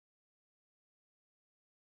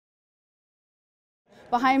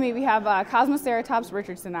Behind me we have Kosmoceratops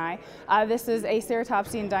richardsoni. This is a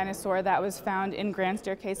ceratopsian dinosaur that was found in Grand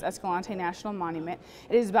Staircase Escalante National Monument.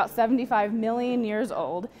 It is about 75 million years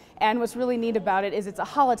old, and what's really neat about it is it's a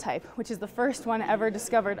holotype, which is the first one ever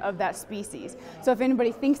discovered of that species. So if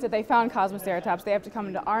anybody thinks that they found Kosmoceratops, they have to come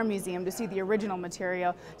into our museum to see the original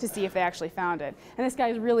material to see if they actually found it. And this guy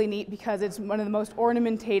is really neat because it's one of the most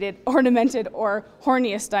ornamented or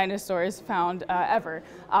horniest dinosaurs found ever,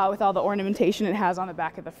 with all the ornamentation it has on the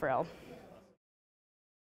back of the frill.